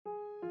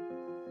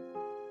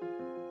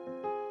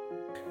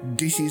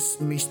This is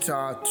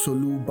Mr.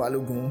 Tolu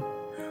Balogun.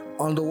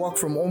 On the Work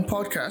From Home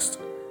podcast,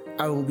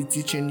 I will be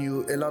teaching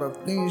you a lot of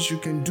things you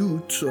can do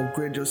to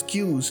upgrade your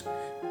skills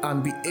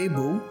and be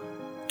able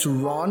to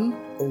run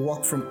a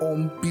work from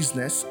home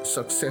business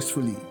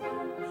successfully.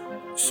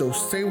 So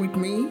stay with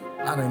me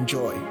and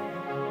enjoy.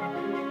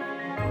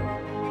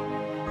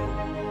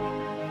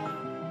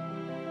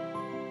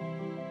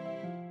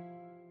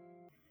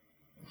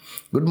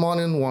 Good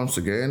morning once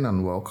again,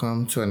 and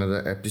welcome to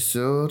another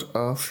episode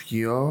of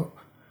your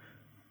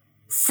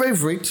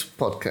favorite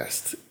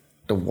podcast,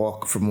 the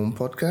Work From Home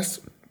podcast,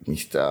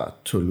 Mr.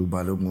 Tolu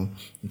Balogun.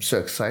 I'm so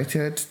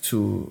excited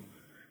to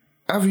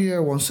have you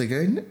here once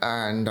again,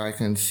 and I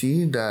can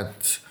see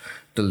that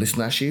the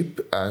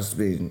listenership has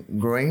been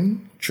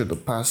growing through the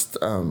past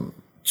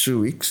 2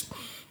 weeks.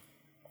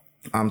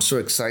 I'm so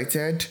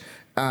excited,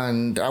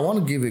 and I want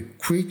to give a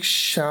quick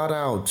shout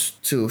out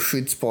to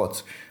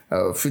FeedSpot.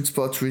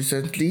 FeedSpot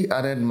recently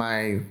added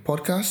my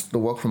podcast, the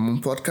Work From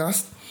Home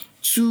podcast,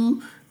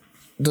 to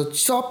the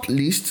top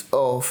list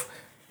of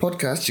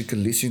podcasts you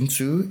can listen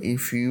to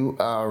if you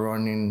are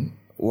running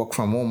work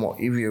from home or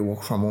if you're a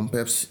work from home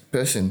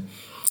person.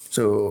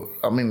 So,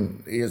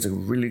 here's a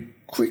really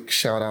quick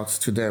shout out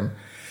to them.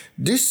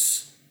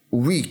 This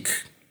week,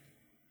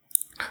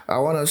 I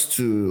want us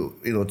to,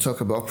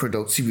 talk about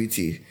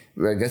productivity.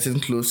 We're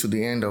getting close to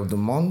the end of the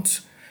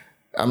month.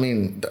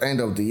 The end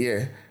of the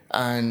year.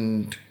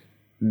 And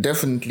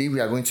definitely we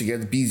are going to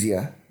get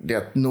busier. There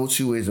are no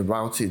two ways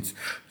about it.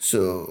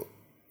 So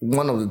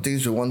one of the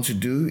things we want to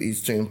do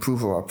is to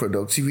improve our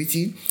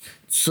productivity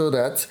so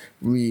that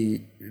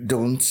we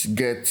don't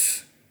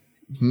get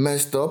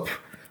messed up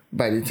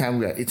by the time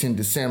we are hitting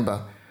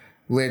December,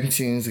 when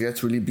things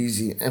get really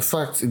busy. In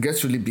fact, it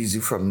gets really busy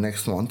from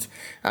next month.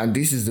 And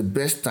this is the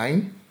best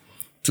time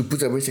to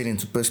put everything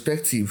into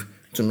perspective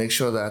to make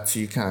sure that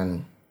you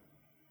can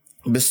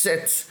be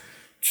set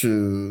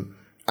to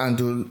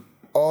handle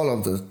all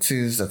of the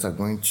things that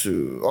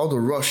are all the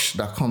rush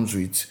that comes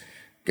with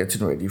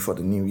getting ready for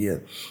the new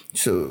year.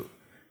 So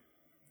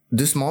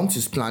this month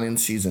is planning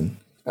season.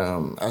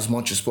 As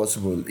much as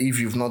possible, if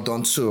you've not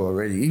done so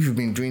already. If you've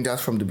been doing that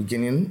from the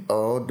beginning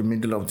or the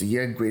middle of the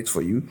year, great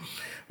for you.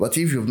 But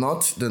if you've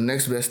not, the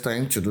next best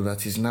time to do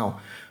that is now.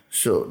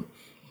 So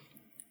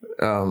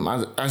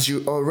as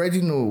you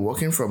already know,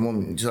 working from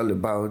home is all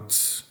about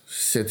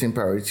setting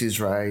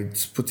priorities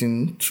right,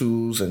 putting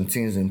tools and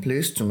things in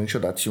place to make sure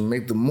that you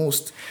make the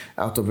most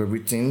out of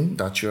everything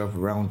that you have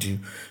around you.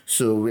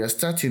 So we are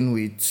starting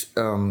with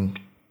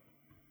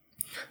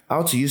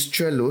how to use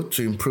Trello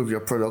to improve your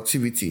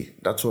productivity.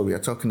 That's what we are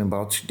talking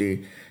about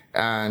today.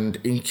 And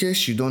in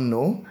case you don't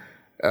know,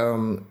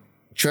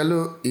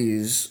 Trello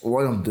is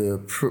one of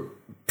the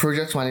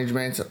project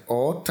management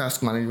or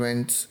task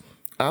management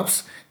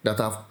apps that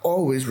I've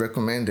always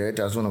recommended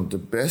as one of the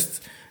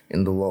best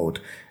in the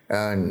world.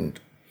 And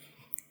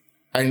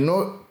I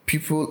know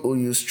people who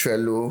use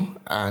Trello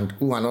and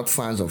who are not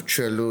fans of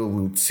Trello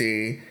would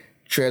say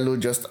Trello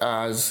just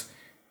has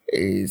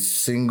a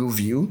single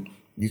view.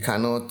 You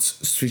cannot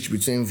switch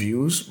between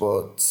views,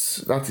 but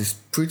that is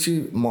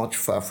pretty much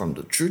far from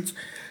the truth.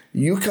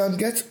 You can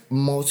get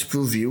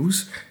multiple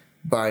views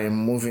by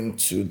moving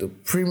to the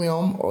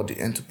premium or the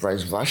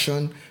enterprise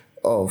version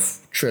of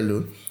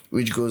Trello,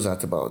 which goes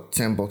at about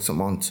 $10 a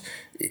month.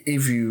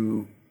 If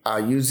you are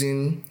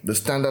using the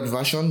standard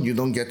version, you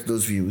don't get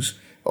those views.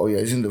 Or you're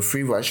using the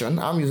free version.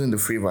 I'm using the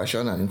free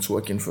version and it's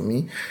working for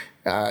me.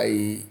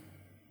 I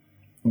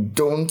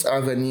don't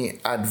have any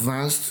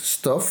advanced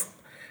stuff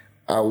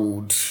I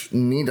would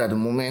need at the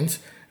moment,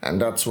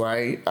 and that's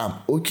why I'm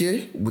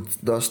okay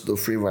with just the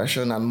free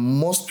version. And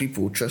most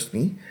people, trust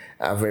me,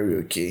 are very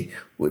okay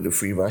with the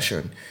free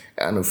version.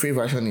 And the free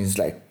version is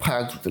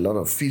packed with a lot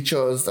of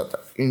features that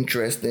are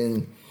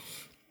interesting.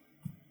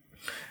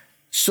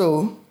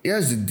 So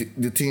here's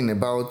the thing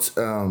about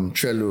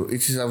Trello.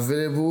 It is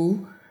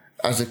available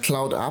as a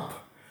cloud app.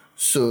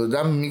 So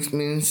that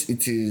means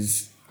it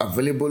is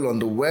available on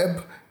the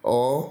web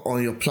or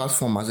on your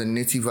platform as a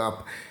native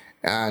app.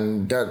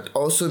 And that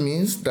also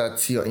means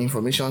that your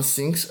information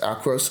syncs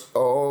across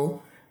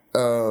all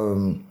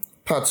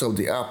parts of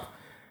the app.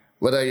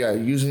 Whether you are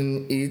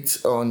using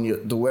it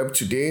on the web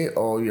today,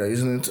 or you are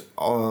using it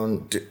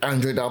on the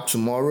Android app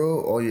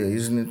tomorrow, or you are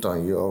using it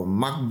on your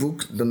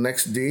MacBook the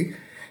next day,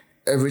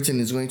 everything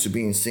is going to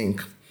be in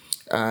sync.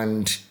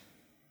 And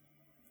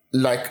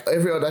like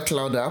every other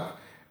cloud app,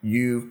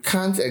 you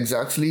can't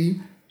exactly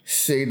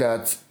say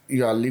that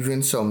you are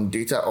leaving some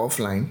data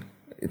offline.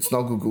 It's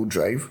not Google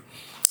Drive.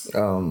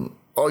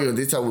 All your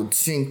data would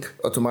sync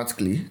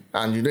automatically,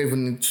 and you don't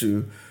even need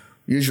to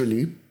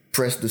usually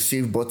press the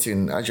save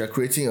button as you're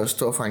creating your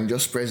stuff and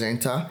just press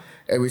enter.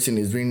 Everything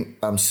is being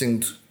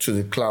synced to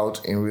the cloud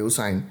in real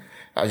time.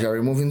 As you're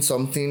removing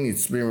something,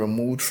 it's being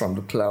removed from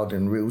the cloud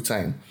in real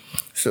time.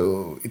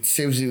 So it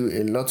saves you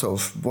a lot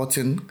of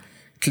button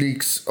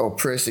clicks or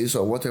presses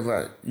or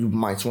whatever you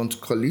might want to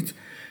call it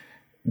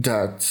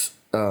that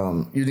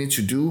you need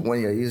to do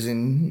when you're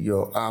using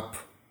your app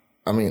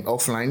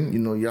offline,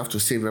 you have to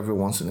save every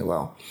once in a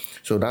while.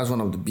 So that's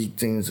one of the big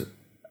things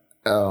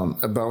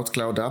about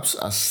cloud apps,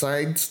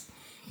 aside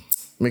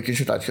making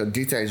sure that your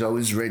data is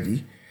always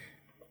ready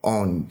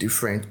on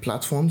different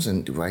platforms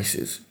and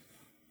devices.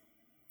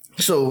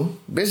 So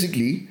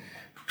basically,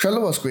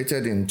 Trello was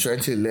created in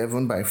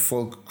 2011 by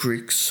Folk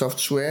Creek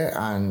Software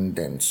and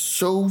then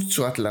sold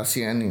to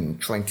Atlassian in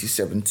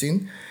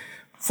 2017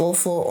 for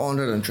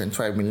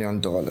 $425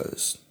 million.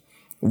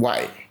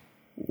 Why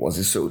was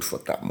it sold for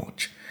that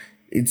much?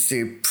 It's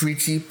a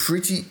pretty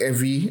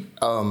heavy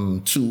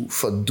tool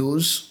for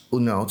those who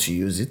know how to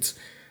use it.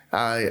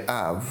 I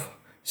have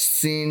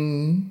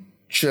seen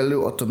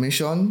Trello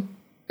automation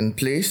in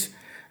place.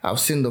 I've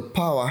seen the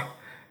power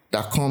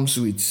that comes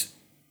with,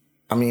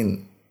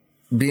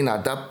 being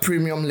at that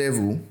premium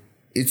level.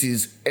 It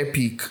is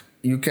epic.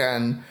 You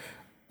can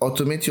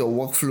automate your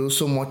workflow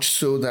so much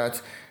so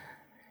that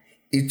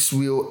it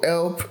will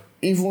help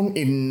even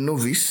a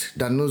novice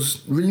that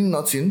knows really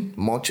nothing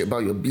much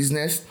about your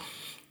business.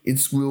 It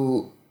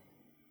will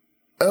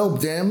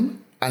help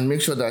them and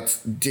make sure that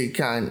they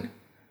can.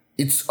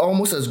 It's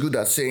almost as good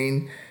as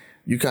saying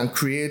you can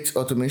create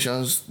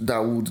automations that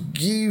would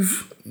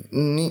give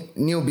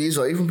newbies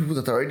or even people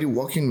that are already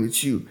working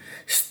with you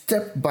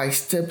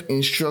step-by-step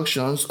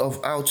instructions of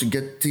how to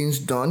get things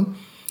done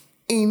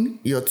in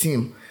your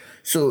team.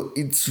 So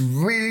it's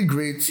really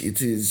great.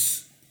 It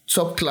is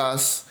top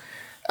class.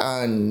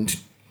 And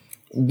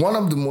one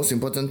of the most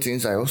important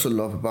things I also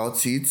love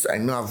about it, I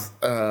know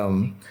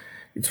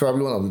it's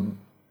probably one of the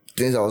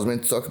things I was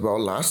meant to talk about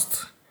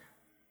last,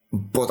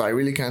 but I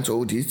really can't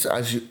hold it.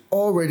 As you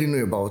already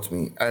know about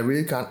me, I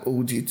really can't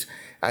hold it.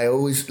 I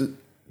always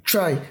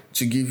try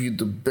to give you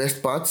the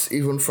best parts,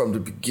 even from the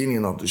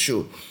beginning of the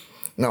show.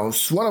 Now,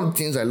 one of the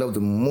things I love the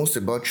most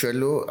about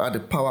Trello are the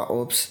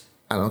power-ups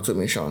and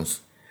automations.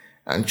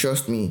 And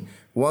trust me,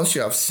 once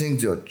you have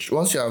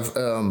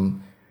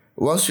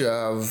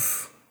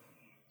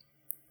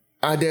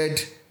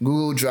added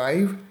Google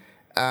Drive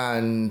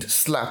and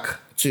Slack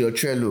to your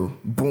Trello,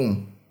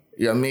 boom,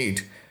 you're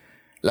made.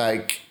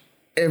 Like,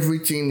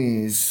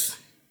 everything is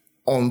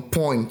on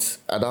point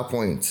at that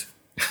point.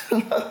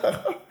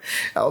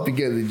 I hope you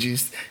get the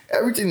gist.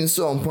 Everything is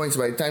so on point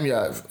by the time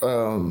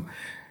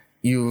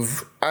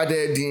you've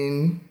added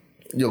in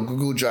your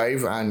Google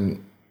Drive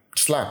and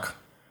Slack.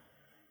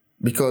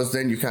 Because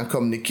then you can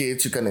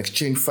communicate, you can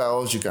exchange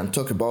files, you can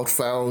talk about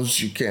files,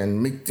 you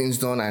can make things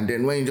done, and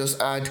then when you just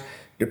add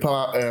the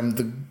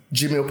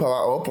Gmail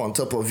power up on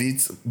top of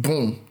it,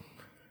 boom.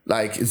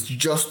 Like, it's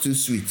just too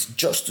sweet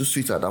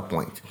at that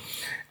point.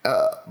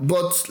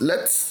 But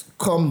let's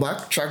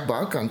track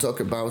back and talk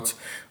about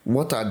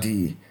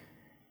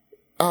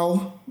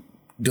how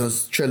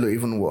does Trello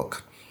even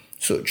work?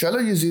 So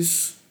Trello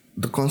uses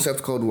the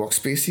concept called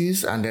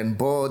workspaces and then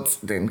boards,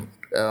 then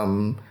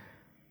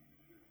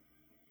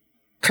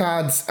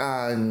cards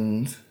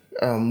and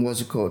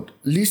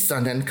lists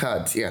and then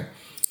cards. Yeah,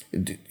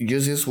 it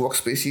uses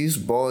workspaces,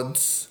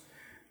 boards,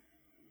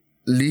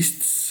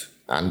 lists,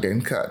 and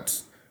then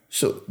cards.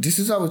 So this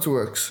is how it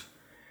works.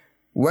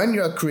 When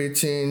you are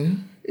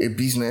creating a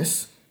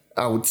business,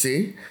 I would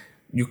say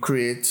you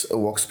create a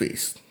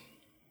workspace.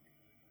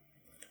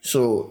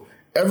 So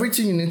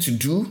everything you need to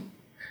do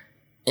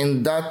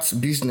in that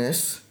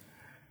business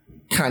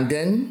can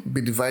then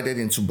be divided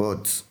into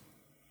boards.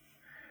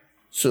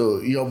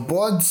 So your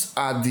boards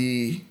are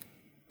the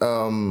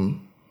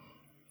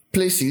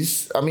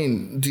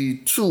the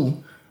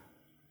tool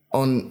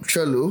on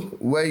Trello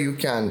where you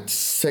can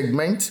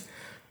segment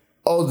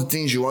all the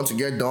things you want to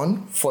get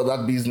done for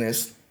that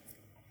business.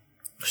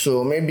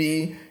 So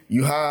maybe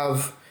you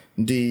have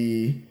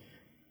the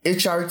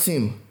HR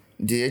team.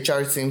 The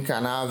HR team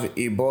can have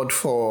a board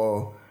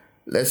for,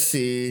 let's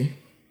say,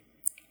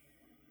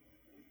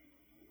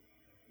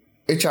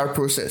 HR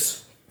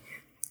process.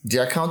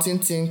 The accounting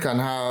team can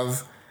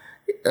have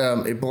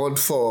a board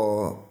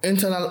for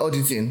internal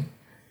auditing.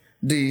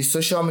 The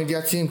social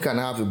media team can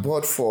have a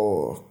board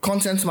for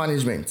content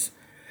management.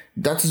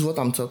 That is what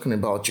I'm talking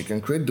about. You can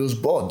create those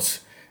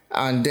boards.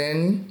 And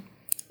then,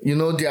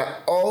 they are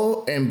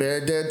all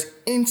embedded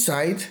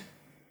inside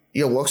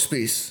your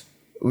workspace,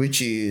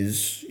 which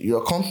is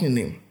your company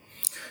name.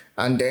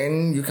 And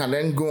then you can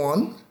then go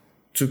on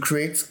to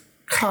create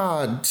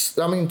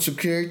to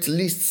create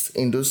lists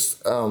in those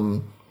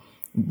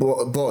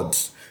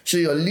boards. So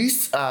your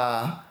lists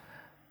are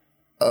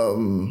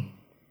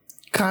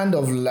kind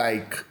of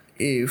like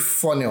a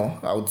funnel,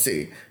 I would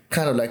say.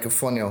 Kind of like a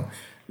funnel.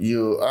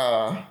 You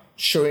are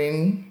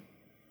showing,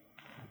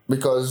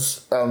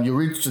 because you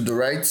read to the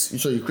right,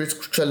 so you create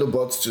Trello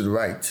boards to the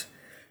right.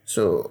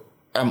 So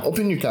I'm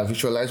hoping you can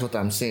visualize what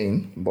I'm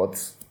saying,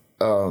 but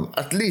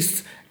at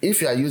least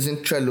if you are using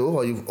Trello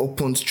or you've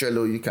opened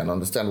Trello, you can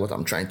understand what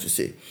I'm trying to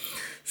say.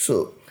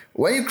 So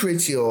when you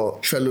create your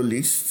Trello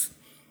list,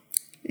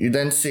 you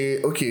then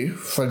say, okay,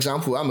 for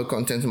example, I'm a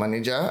content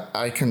manager.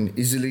 I can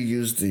easily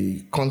use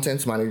the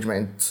content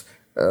management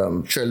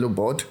Trello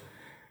board.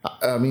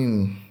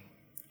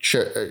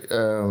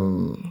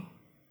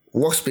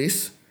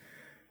 Workspace.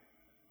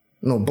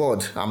 No,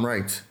 board, I'm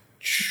right.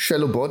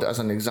 Trello board as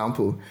an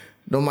example.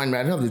 Don't mind me,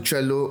 I don't have the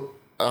Trello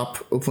app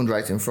opened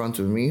right in front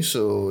of me.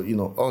 So,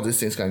 all these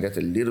things can get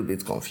a little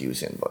bit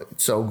confusing, but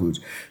it's all good.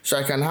 So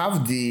I can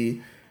have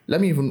let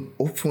me even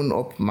open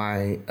up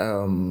my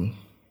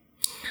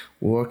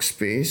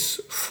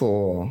workspace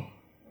for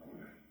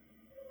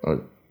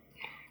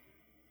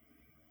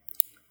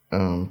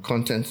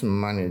content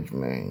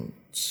management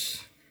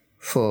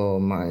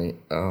for my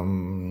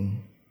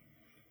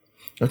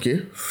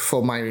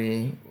for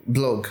my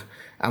blog.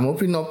 I'm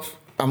opening up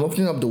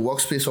the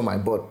workspace for my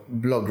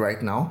blog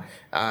right now,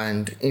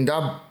 and in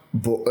that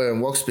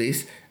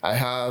workspace I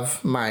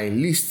have my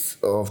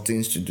list of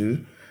things to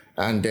do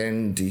and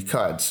then the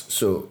cards.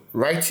 So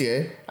right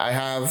here I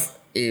have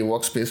a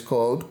workspace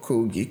called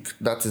Cool Geek.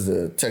 That is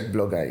a tech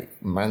blog I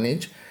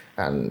manage,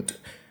 and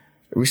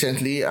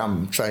recently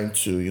I'm trying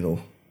to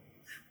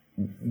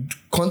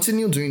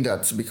continue doing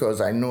that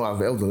because I know I've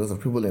helped a lot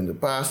of people in the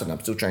past, and I'm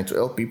still trying to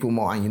help people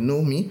more.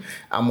 And me,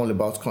 I'm all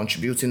about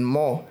contributing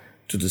more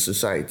to the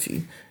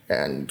society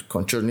and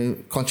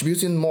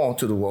contributing more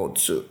to the world.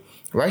 So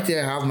right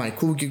here I have my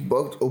Cool Geek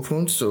blog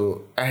open.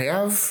 So I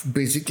have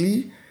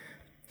basically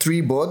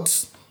 3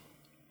 boards.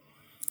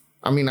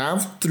 I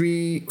have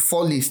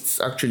 4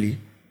 lists actually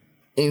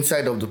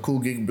inside of the Cool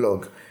Geek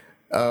blog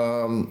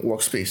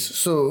workspace.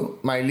 So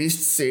my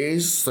list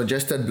says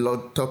suggested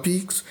blog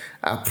topics,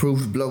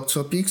 approved blog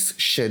topics,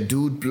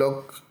 scheduled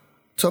blog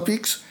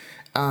topics,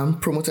 and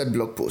promoted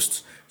blog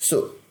posts.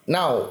 So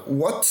now,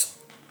 what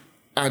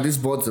are these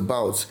boards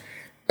about?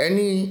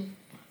 Any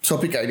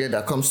topic idea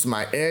that comes to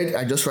my head,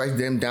 I just write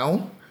them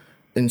down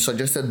in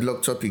suggested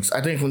blog topics.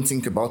 I don't even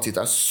think about it.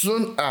 As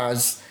soon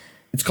as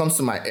it comes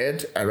to my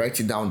head, I write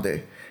it down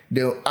there.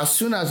 As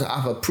soon as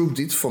I've approved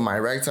it for my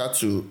writer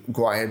to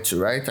go ahead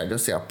to write, I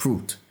just say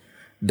approved.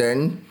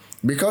 Then,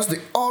 because they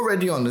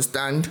already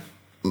understand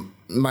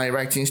my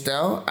writing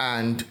style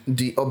and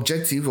the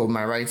objective of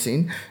my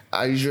writing,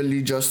 I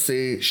usually just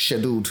say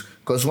scheduled.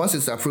 Because once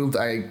it's approved,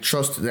 I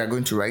trust they're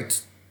going to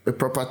write a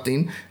proper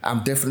thing.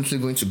 I'm definitely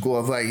going to go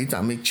over it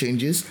and make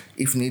changes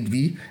if need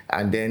be.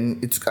 And then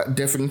it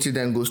definitely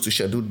then goes to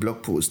scheduled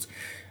blog post.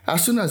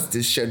 As soon as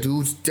it's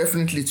scheduled,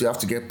 definitely to have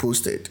to get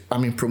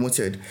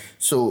promoted.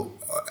 So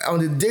on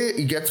the day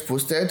it gets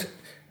posted,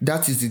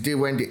 that is the day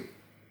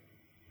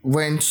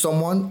when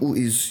someone who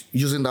is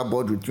using that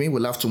board with me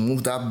will have to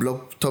move that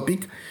blog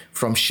topic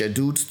from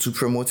scheduled to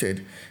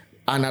promoted.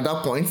 And at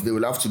that point, they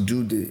will have to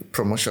do the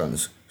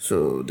promotions.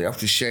 So they have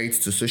to share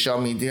it to social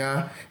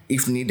media.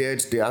 If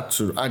needed, they have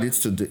to add it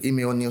to the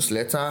email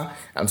newsletter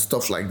and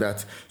stuff like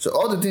that. So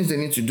all the things they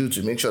need to do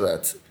to make sure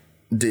that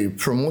they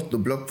promote the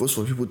blog post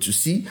for people to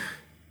see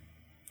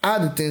are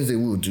the things they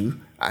will do,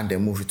 and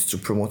then move it to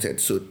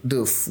promoted. So the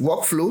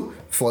workflow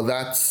for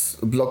that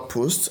blog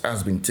post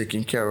has been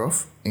taken care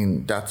of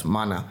in that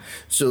manner.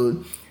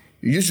 So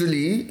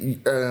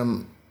usually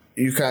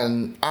you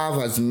can have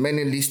as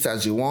many lists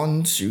as you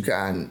want. You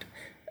can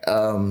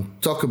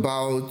talk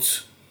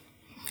about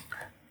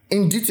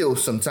in detail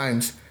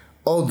sometimes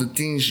all the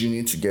things you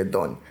need to get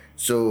done.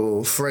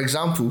 So for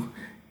example,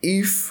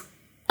 if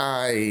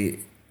I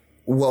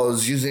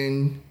was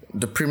using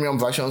the premium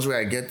versions where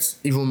I get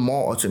even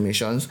more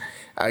automations,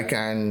 I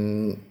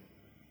can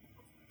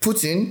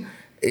put in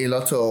a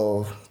lot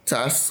of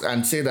tasks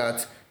and say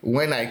that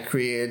when I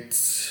create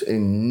a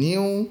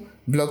new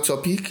blog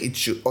topic, it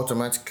should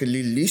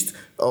automatically list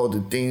all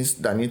the things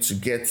that need to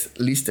get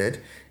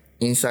listed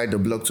inside the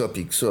blog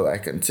topic. So I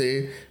can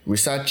say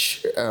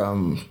research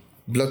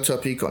blog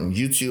topic on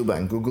YouTube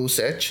and Google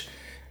search,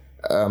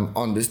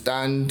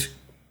 understand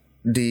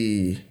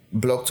the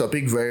blog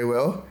topic very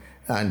well,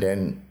 and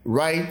then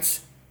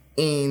write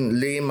in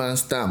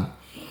layman's term,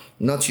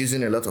 not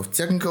using a lot of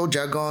technical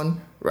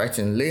jargon, write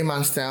in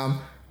layman's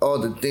term, all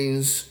the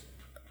things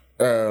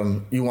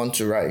you want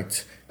to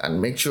write, and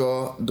make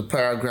sure the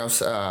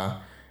paragraphs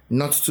are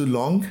not too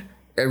long.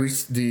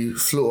 The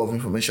flow of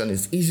information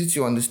is easy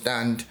to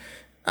understand,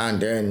 and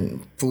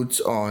then move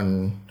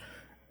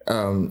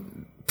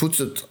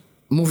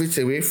it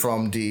away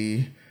from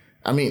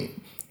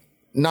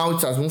now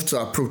it has moved to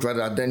approved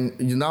rather. Then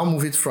you now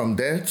move it from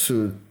there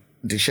to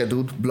the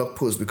scheduled blog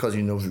post because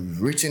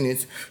you've written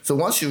it. So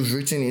once you've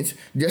written it,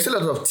 there's a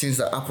lot of things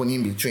that happen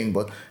in between,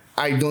 but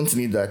I don't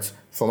need that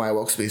for my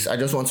workspace. I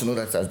just want to know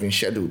that it has been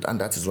scheduled,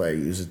 and that is why I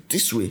use it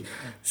this way.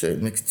 So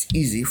it makes it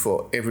easy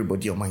for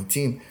everybody on my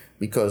team,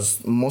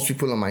 because most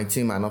people on my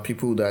team are not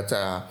people that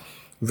are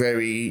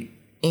very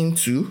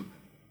into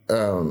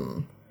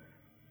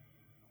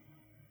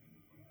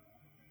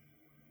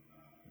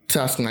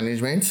task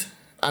management.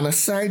 And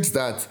aside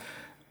that,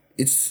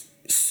 it's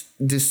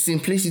the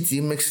simplicity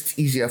makes it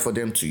easier for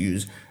them to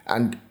use,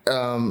 and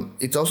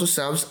it also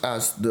serves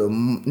as the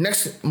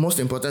next most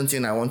important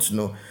thing I want to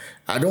know.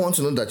 I don't want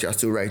to know that you're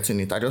still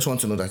writing it. I just want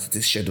to know that it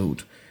is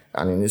scheduled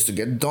and it needs to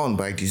get done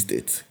by this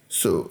date.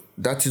 So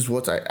that is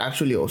what I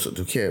actually also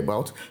do care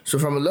about. So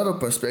from a lot of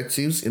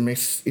perspectives, it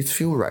makes it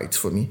feel right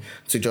for me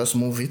to just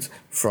move it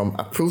from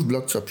approved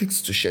blog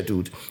topics to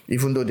scheduled,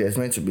 even though there's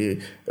meant to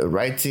be a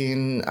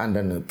writing and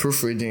then a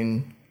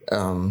proofreading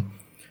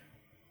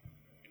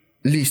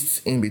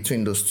lists in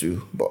between those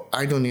two, but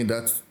I don't need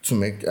that to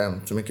make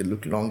it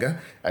look longer.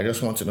 I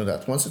just want to know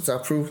that once it's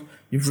approved,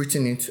 you've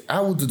written it.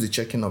 I will do the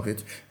checking of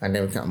it, and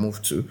then we can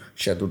move to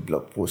scheduled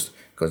blog post.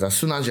 Because as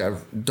soon as you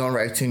have done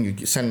writing,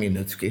 you send me a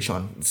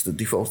notification. It's the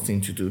default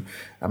thing to do.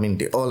 I mean,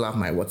 they all have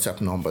my WhatsApp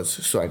numbers,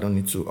 so I don't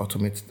need to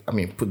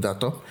put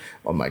that up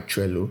on my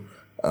Trello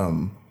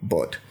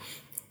board.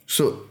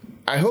 So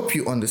I hope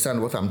you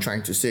understand what I'm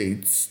trying to say.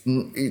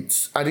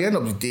 It's at the end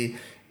of the day,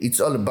 it's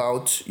all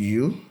about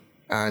you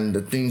and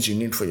the things you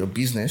need for your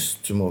business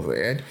to move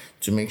ahead,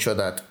 to make sure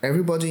that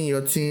everybody in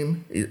your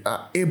team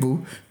are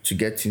able to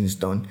get things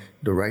done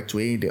the right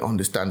way. They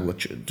understand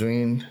what you're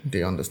doing,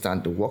 they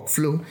understand the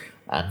workflow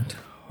and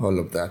all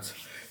of that.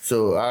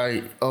 So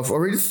I've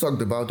already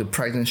talked about the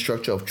pricing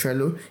structure of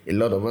Trello. A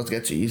lot of us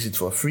get to use it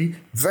for free.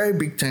 Very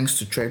big thanks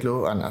to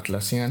Trello and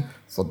Atlassian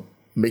for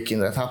making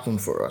that happen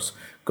for us,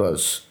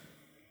 because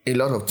a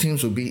lot of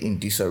teams will be in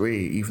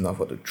disarray if not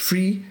for the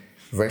free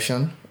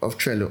version of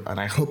Trello, and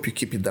I hope you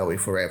keep it that way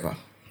forever.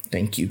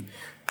 Thank you.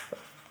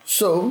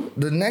 So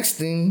the next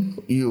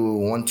thing you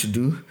want to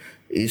do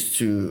is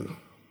to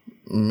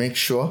make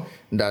sure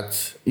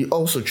that you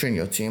also train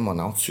your team on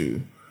how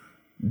to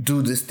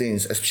do these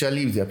things,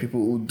 especially if there are people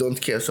who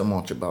don't care so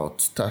much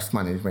about task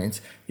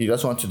management. You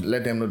just want to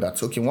let them know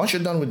that, okay, once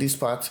you're done with this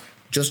part,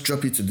 just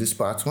drop it to this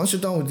part. Once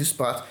you're done with this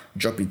part,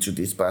 drop it to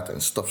this part,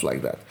 and stuff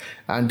like that.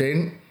 And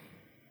then,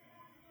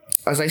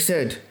 as I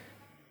said,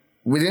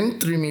 within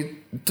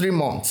 3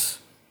 months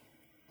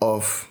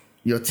of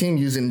your team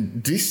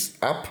using this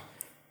app,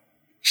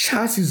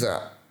 chances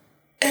are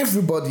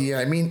everybody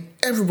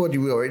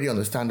will already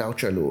understand how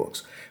Trello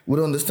works, would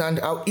understand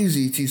how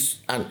easy it is,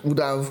 and would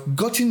have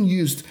gotten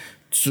used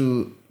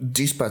to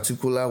this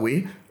particular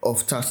way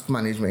of task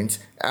management.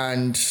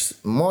 And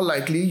more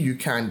likely, you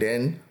can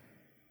then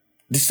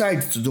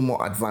decide to do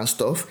more advanced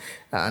stuff.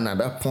 And at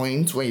that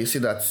point, when you see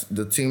that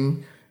the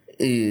team,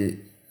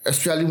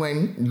 especially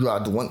when you are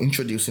the one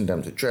introducing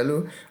them to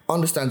Trello,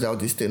 understands how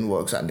this thing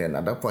works, and then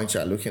at that point you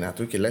are looking at,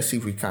 okay, let's see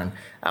if we can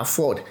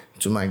afford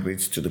to migrate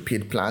to the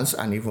paid plans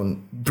and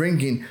even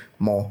bring in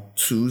more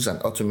tools and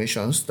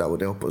automations that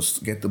would help us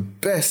get the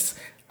best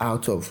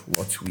out of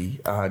what we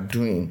are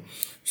doing.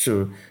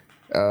 So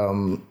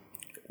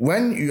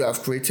when you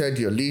have created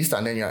your list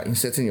and then you are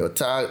inserting your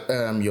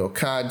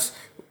cards,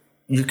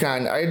 you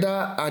can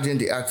either add in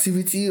the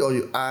activity or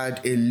you add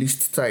a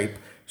list type.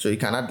 So you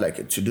can add like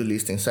a to-do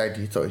list inside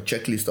it or a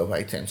checklist of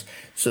items.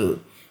 So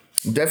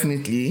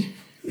definitely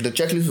the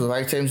checklist of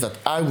items that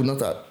I would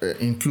not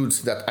include,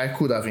 that I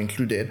could have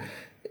included,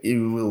 it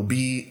will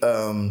be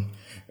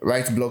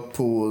research blog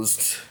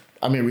post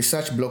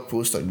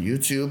on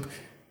YouTube,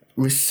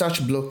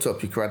 research blog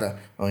topic rather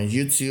on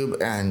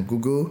YouTube and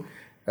Google.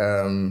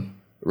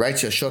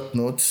 Write your short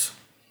notes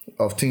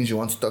of things you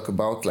want to talk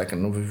about, like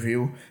an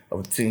overview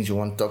of things you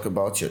want to talk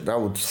about. That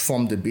would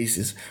form the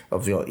basis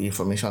of your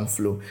information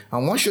flow.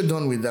 And once you're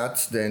done with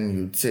that, then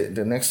you'd say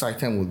the next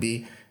item will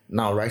be,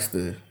 now write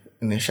the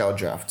initial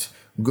draft.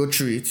 Go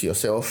through it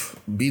yourself,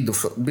 be the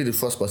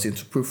first person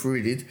to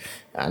proofread it,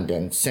 and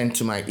then send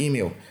to my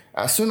email.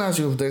 As soon as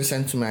you've then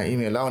sent to my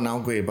email, I'll now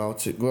go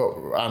at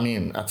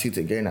it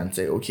again and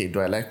say, okay, do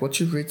I like what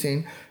you've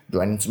written?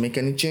 Do I need to make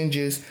any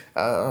changes?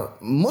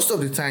 Most of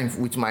the time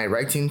with my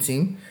writing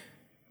team,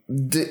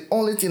 the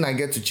only thing I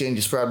get to change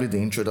is probably the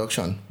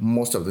introduction.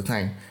 Most of the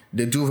time,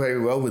 they do very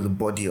well with the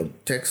body of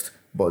text,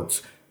 but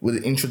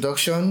with the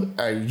introduction,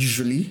 I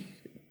usually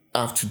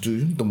have to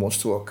do the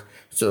most work.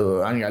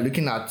 So, and you're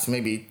looking at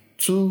maybe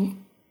 2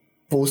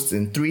 posts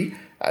in 3,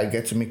 I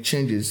get to make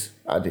changes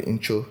at the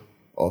intro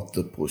of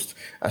the post.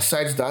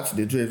 Aside that,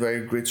 they do a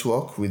very great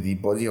work with the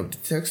body of the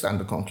text and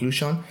the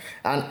conclusion.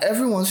 And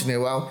every once in a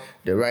while,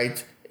 they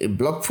write a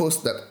blog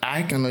post that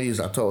I cannot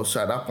use at all.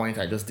 So at that point,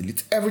 I just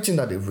delete everything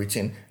that they've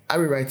written. I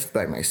rewrite it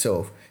by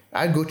myself.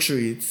 I go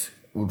through it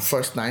with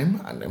first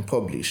time and then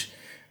publish.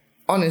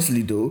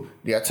 Honestly though,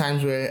 there are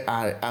times where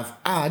I've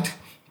had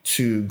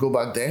to go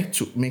back there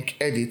to make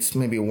edits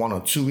maybe 1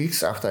 or 2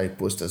 weeks after a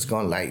post has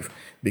gone live,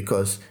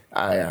 because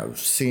I have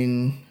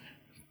seen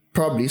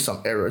probably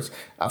some errors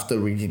after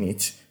reading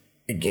it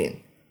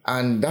again.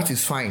 And that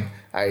is fine.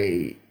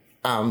 I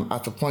am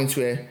at a point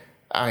where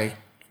I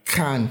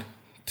can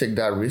take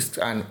that risk,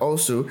 and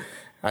also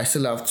I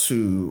still have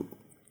to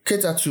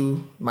cater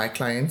to my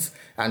clients,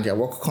 and their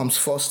work comes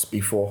first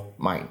before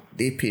mine.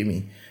 They pay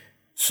me.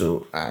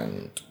 So,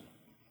 and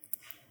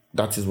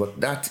that is what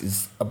that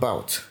is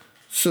about.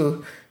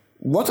 So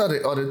what are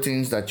the other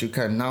things that you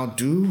can now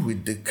do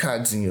with the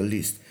cards in your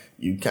list?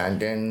 You can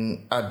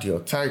then add your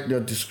title,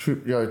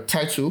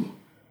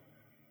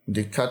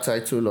 the card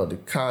title or the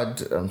card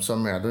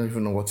summary. I don't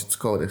even know what it's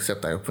called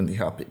except I open the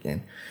app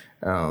again.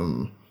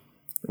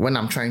 When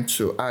I'm trying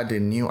to add a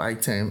new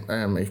item,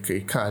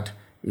 a card,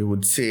 it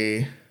would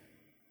say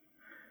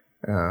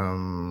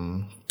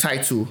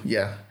title.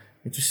 Yeah,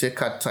 it would say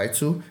card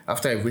title.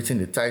 After I've written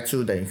the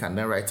title, then you can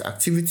then write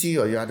activity,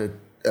 or you add a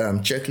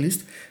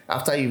checklist.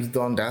 After you've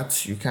done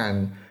that, you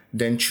can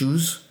then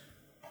choose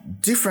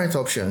different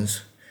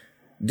options.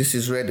 This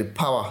is where the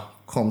power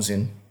comes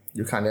in.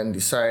 You can then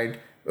decide,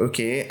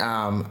 okay,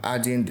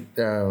 adding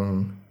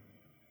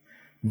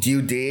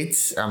due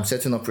dates. I'm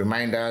setting up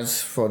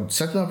reminders. For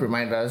setting up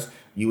reminders,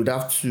 you would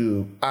have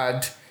to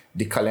add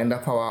the calendar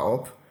power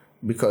up,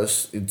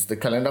 because it's the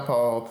calendar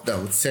power up that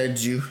would send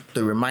you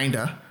the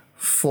reminder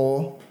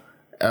for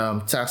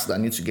tasks that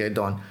need to get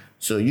done.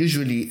 So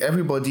usually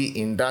everybody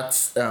in that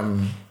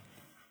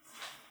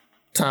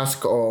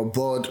task or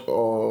board,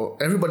 or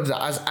everybody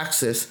that has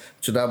access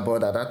to that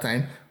board at that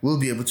time, will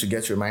be able to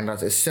get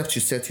reminders, except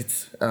you set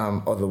it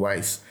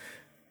otherwise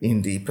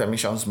in the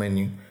permissions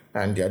menu.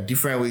 And there are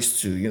different ways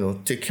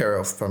to take care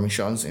of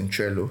permissions in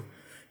Trello.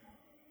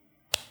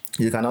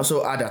 You can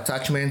also add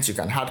attachments, you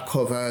can add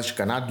covers, you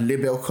can add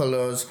label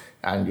colors,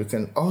 and you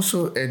can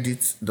also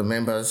edit the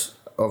members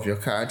of your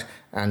card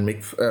and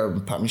make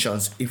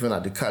permissions even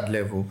at the card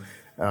level.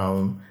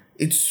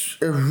 It's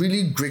a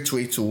really great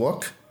way to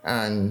work,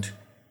 and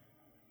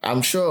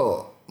I'm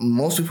sure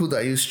most people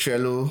that use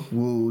Trello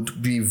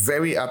would be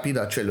very happy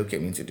that Trello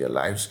came into their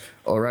lives,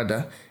 or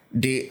rather,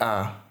 they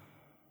are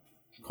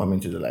coming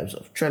to the lives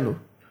of Trello.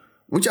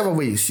 Whichever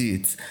way you see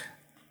it,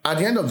 at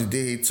the end of the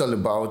day, it's all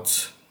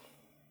about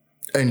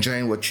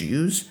enjoying what you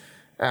use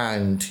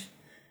and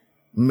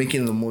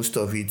making the most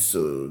of it.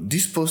 So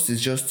this post is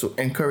just to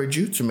encourage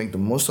you to make the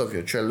most of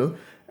your Trello.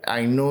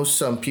 I know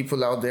some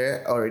people out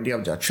there already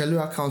have their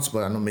Trello accounts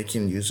but are not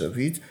making use of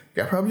it.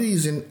 They're probably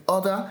using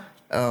other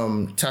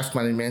task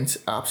management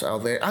apps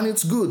out there, and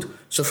it's good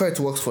so far it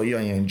works for you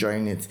and you're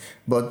enjoying it.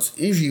 But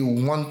if you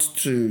want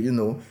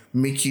to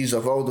make use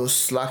of all those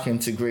Slack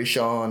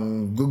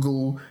integration,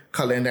 Google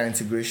Calendar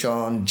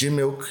integration,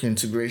 Gmail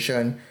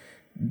integration,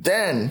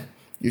 then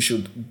you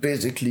should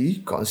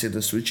basically consider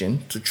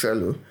switching to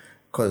Trello,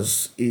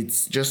 because it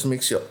just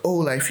makes your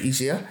whole life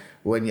easier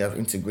when you have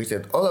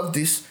integrated all of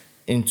this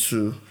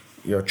into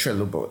your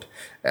Trello board.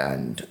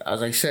 And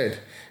as I said,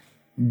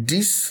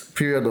 this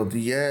period of the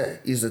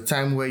year is a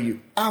time where you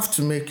have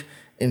to make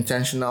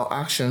intentional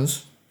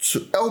actions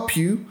to help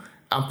you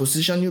and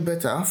position you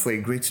better for a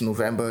great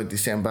November,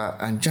 December,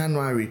 and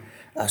January,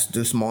 as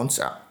those months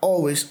are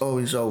always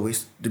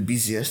the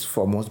busiest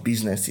for most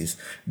businesses.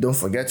 Don't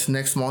forget,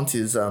 next month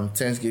is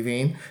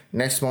Thanksgiving.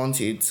 Next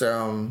month it's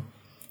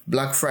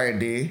Black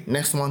Friday.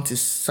 Next month is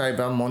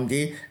Cyber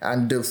Monday,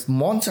 and the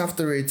month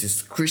after it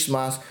is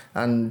Christmas,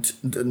 and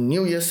the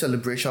New Year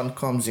celebration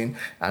comes in,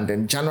 and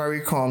then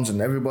January comes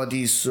and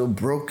everybody is so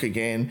broke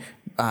again,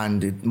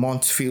 and the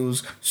month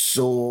feels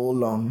so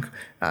long,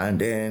 and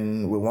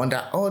then we wonder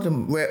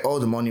where all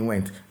the money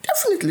went.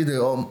 Definitely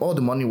all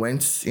the money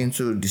went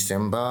into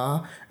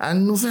December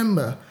and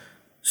November.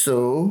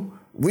 So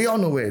we all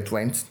know where it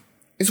went.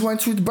 It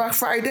went with Black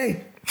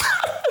Friday.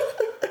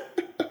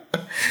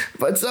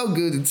 But it's all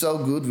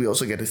good. We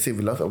also get to save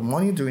a lot of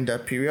money during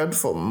that period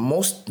for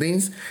most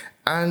things,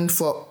 and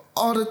for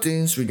other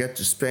things we get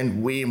to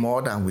spend way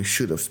more than we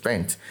should have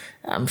spent.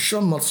 I'm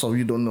sure most of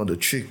you don't know the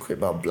trick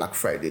about Black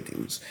Friday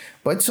deals,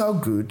 but it's all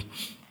good.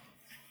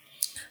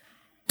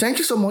 Thank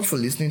you so much for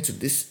listening to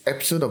this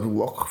episode of the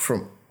Work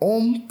From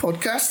Home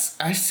podcast.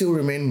 I still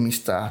remain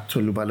Mr.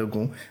 Tolu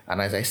Balogun, and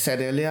as I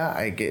said earlier,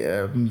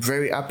 I'm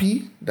very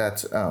happy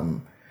that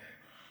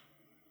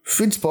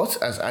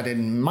FeedSpot has added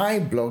my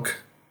blog,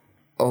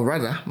 or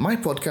rather my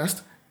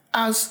podcast,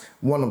 as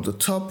one of the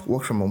top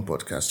work from home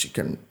podcasts you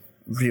can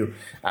view.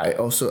 I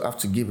also have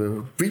to give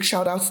a big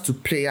shout out to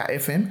Player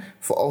FM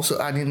for also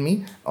adding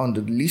me on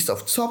the list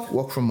of top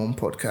work from home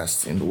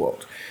podcasts in the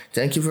world.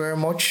 Thank you very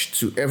much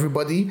to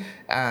everybody,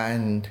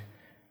 and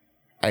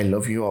I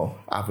love you all.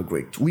 Have a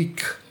great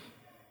week.